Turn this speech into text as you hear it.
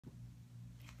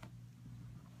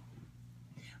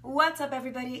What's up,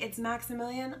 everybody? It's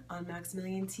Maximilian on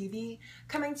Maximilian TV,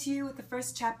 coming to you with the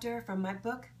first chapter from my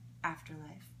book,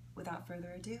 Afterlife. Without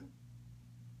further ado,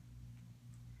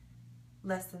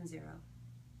 Less Than Zero.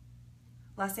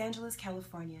 Los Angeles,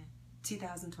 California,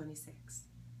 2026.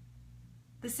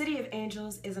 The City of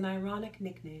Angels is an ironic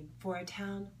nickname for a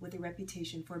town with a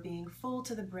reputation for being full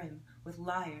to the brim with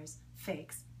liars,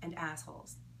 fakes, and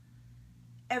assholes.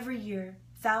 Every year,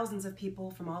 thousands of people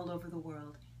from all over the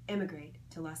world immigrate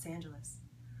to Los Angeles.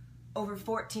 Over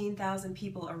 14,000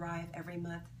 people arrive every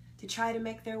month to try to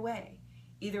make their way,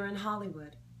 either in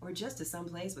Hollywood or just to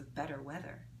someplace with better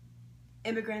weather.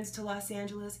 Immigrants to Los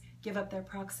Angeles give up their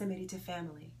proximity to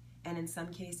family, and in some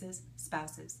cases,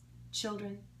 spouses,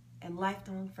 children, and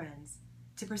lifelong friends,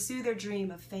 to pursue their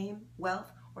dream of fame,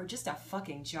 wealth, or just a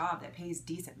fucking job that pays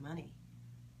decent money.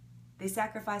 They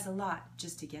sacrifice a lot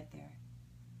just to get there.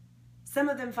 Some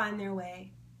of them find their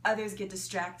way. Others get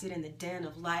distracted in the den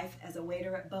of life as a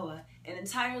waiter at BOA and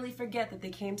entirely forget that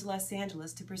they came to Los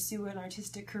Angeles to pursue an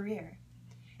artistic career.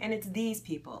 And it's these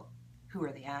people who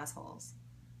are the assholes.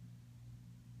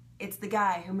 It's the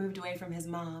guy who moved away from his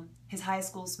mom, his high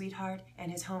school sweetheart,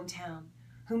 and his hometown,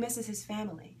 who misses his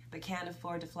family but can't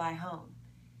afford to fly home,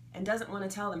 and doesn't want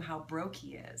to tell them how broke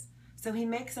he is, so he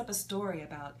makes up a story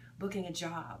about booking a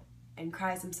job and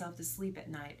cries himself to sleep at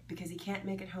night because he can't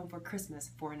make it home for Christmas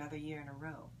for another year in a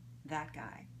row. That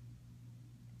guy.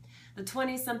 The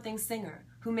 20-something singer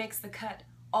who makes the cut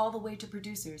all the way to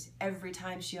producers every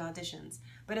time she auditions,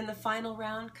 but in the final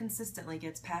round consistently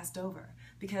gets passed over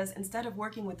because instead of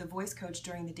working with the voice coach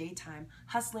during the daytime,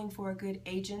 hustling for a good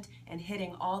agent, and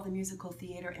hitting all the musical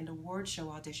theater and award show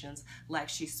auditions like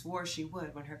she swore she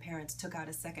would when her parents took out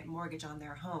a second mortgage on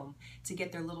their home to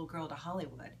get their little girl to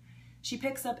Hollywood, she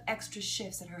picks up extra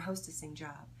shifts at her hostessing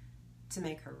job to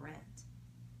make her rent.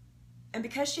 And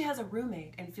because she has a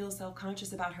roommate and feels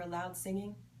self-conscious about her loud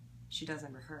singing, she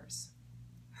doesn't rehearse.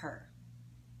 Her.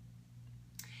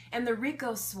 And the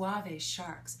Rico Suave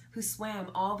sharks who swam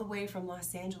all the way from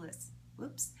Los Angeles,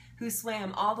 who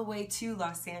swam all the way to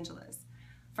Los Angeles,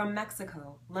 from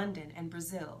Mexico, London, and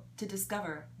Brazil to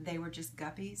discover they were just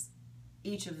guppies,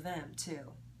 each of them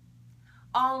too.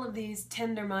 All of these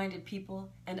tender-minded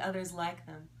people and others like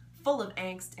them, full of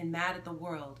angst and mad at the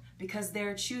world because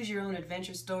their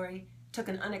choose-your-own-adventure story took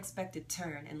an unexpected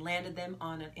turn and landed them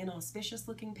on an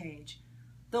inauspicious-looking page.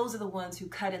 Those are the ones who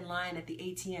cut in line at the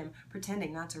ATM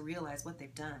pretending not to realize what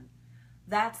they've done.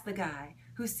 That's the guy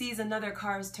who sees another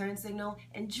car's turn signal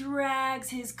and drags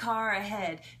his car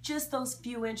ahead just those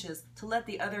few inches to let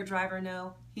the other driver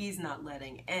know he's not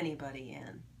letting anybody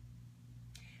in.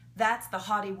 That's the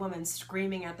haughty woman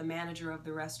screaming at the manager of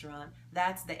the restaurant.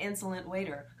 That's the insolent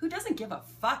waiter who doesn't give a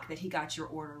fuck that he got your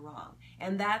order wrong.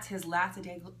 And that's his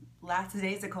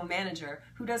lackadaisical manager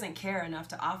who doesn't care enough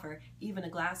to offer even a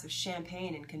glass of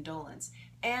champagne in condolence.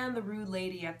 And the rude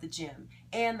lady at the gym.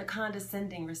 And the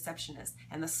condescending receptionist.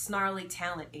 And the snarly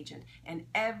talent agent. And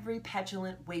every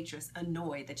petulant waitress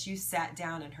annoyed that you sat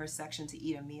down in her section to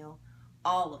eat a meal.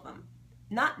 All of them.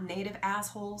 Not native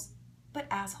assholes, but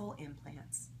asshole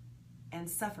implants. And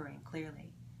suffering,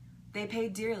 clearly. They pay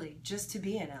dearly just to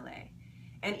be in LA.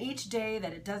 And each day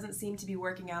that it doesn't seem to be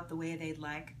working out the way they'd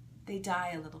like, they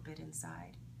die a little bit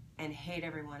inside and hate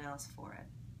everyone else for it.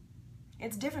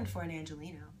 It's different for an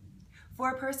Angelino.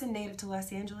 For a person native to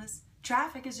Los Angeles,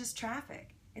 traffic is just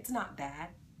traffic. It's not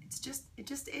bad. It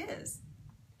just is.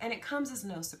 And it comes as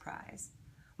no surprise.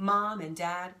 Mom and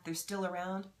dad, they're still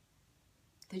around.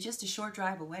 They're just a short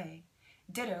drive away.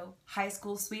 Ditto, high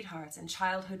school sweethearts and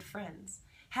childhood friends.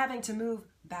 Having to move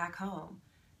back home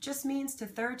just means to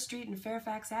 3rd Street and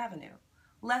Fairfax Avenue.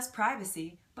 Less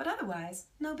privacy, but otherwise,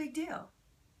 no big deal.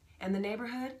 And the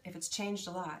neighborhood, if it's changed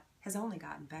a lot, has only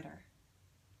gotten better.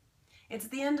 It's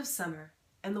the end of summer,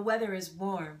 and the weather is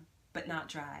warm, but not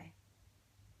dry.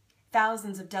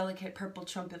 Thousands of delicate purple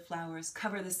trumpet flowers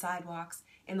cover the sidewalks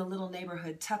in the little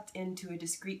neighborhood tucked into a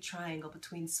discreet triangle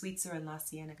between Sweetser and La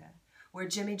Cienega, where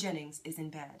Jimmy Jennings is in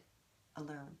bed,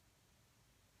 alone.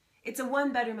 It's a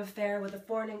one-bedroom affair with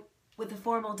a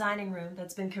formal dining room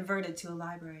that's been converted to a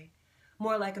library.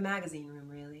 More like a magazine room,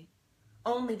 really.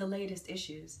 Only the latest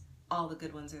issues, all the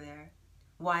good ones are there.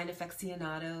 Wine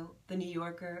Aficionado, The New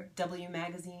Yorker, W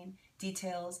Magazine,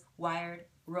 Details, Wired,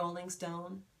 Rolling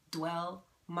Stone, Dwell,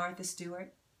 Martha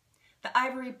Stewart. The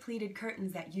ivory-pleated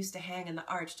curtains that used to hang in the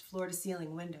arched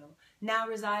floor-to-ceiling window now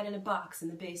reside in a box in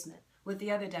the basement, with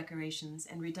the other decorations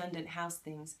and redundant house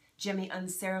things Jimmy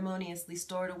unceremoniously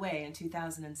stored away in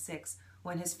 2006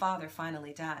 when his father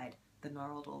finally died, the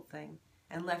gnarled old thing,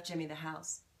 and left Jimmy the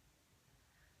house.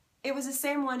 It was the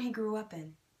same one he grew up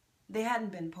in. They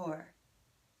hadn't been poor.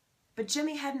 But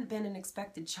Jimmy hadn't been an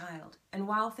expected child, and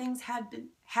while things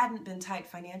hadn't been tight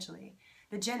financially,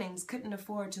 the Jennings couldn't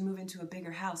afford to move into a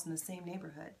bigger house in the same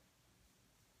neighborhood.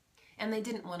 And they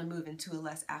didn't want to move into a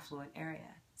less affluent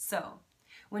area. So,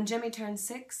 when Jimmy turned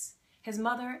 6, his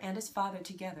mother and his father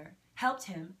together helped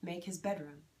him make his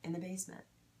bedroom in the basement.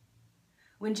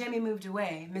 When Jimmy moved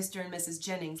away, Mr. and Mrs.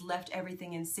 Jennings left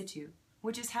everything in situ,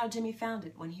 which is how Jimmy found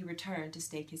it when he returned to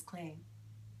stake his claim.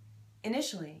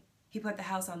 Initially, he put the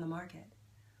house on the market,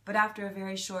 but after a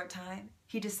very short time,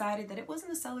 he decided that it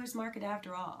wasn't a seller's market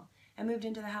after all, and moved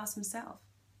into the house himself.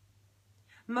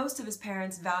 Most of his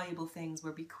parents' valuable things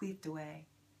were bequeathed away.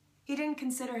 He didn't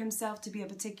consider himself to be a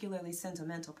particularly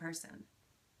sentimental person,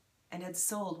 and had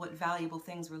sold what valuable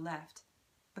things were left.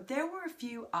 But there were a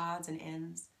few odds and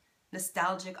ends,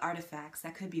 nostalgic artifacts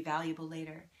that could be valuable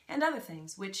later, and other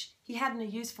things which he hadn't a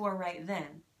use for right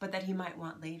then, but that he might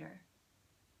want later.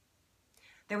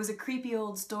 There was a creepy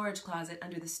old storage closet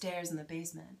under the stairs in the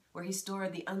basement, where he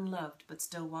stored the unloved but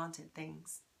still wanted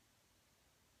things.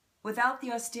 Without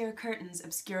the austere curtains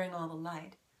obscuring all the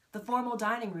light, the formal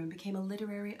dining room became a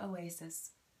literary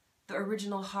oasis. The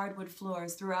original hardwood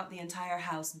floors throughout the entire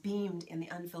house beamed in the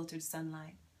unfiltered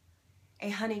sunlight. A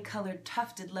honey-colored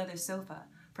tufted leather sofa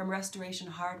from Restoration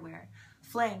Hardware,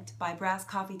 flanked by brass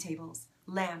coffee tables,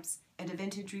 lamps, and a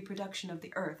vintage reproduction of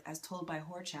the earth as told by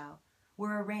Horchow,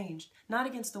 were arranged not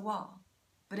against the wall,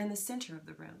 but in the center of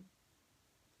the room.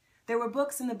 There were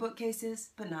books in the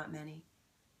bookcases, but not many.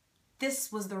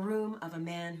 This was the room of a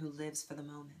man who lives for the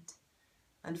moment.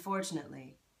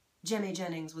 Unfortunately, Jimmy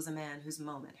Jennings was a man whose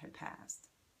moment had passed.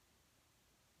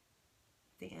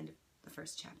 The end of the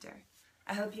first chapter.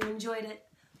 I hope you enjoyed it.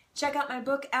 Check out my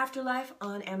book, Afterlife,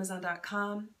 on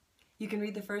Amazon.com. You can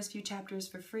read the first few chapters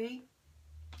for free.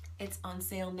 It's on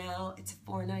sale now. It's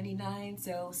 $4.99,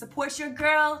 so support your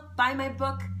girl. Buy my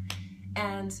book.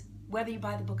 And whether you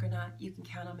buy the book or not, you can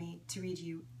count on me to read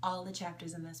you all the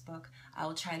chapters in this book. I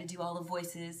will try to do all the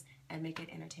voices and make it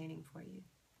entertaining for you.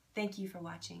 Thank you for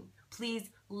watching. Please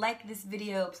like this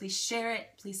video. Please share it.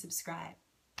 Please subscribe.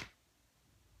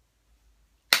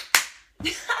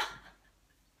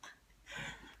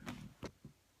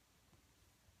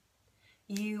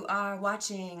 You are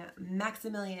watching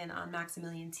Maximilian on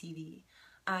Maximilian TV.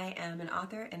 I am an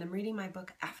author and I'm reading my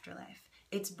book Afterlife.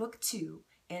 It's book 2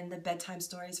 in the Bedtime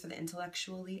Stories for the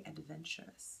Intellectually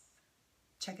Adventurous.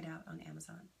 Check it out on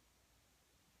Amazon.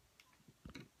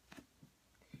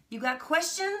 You got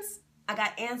questions? I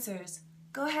got answers.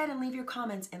 Go ahead and leave your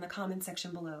comments in the comment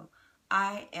section below.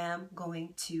 I am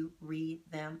going to read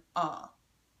them all.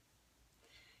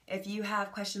 If you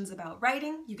have questions about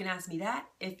writing, you can ask me that.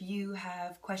 If you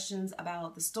have questions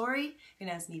about the story, you can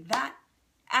ask me that.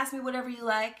 Ask me whatever you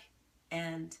like,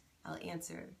 and I'll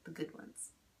answer the good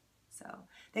ones. So,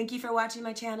 thank you for watching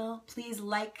my channel. Please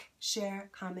like, share,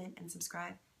 comment, and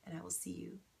subscribe, and I will see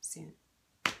you soon.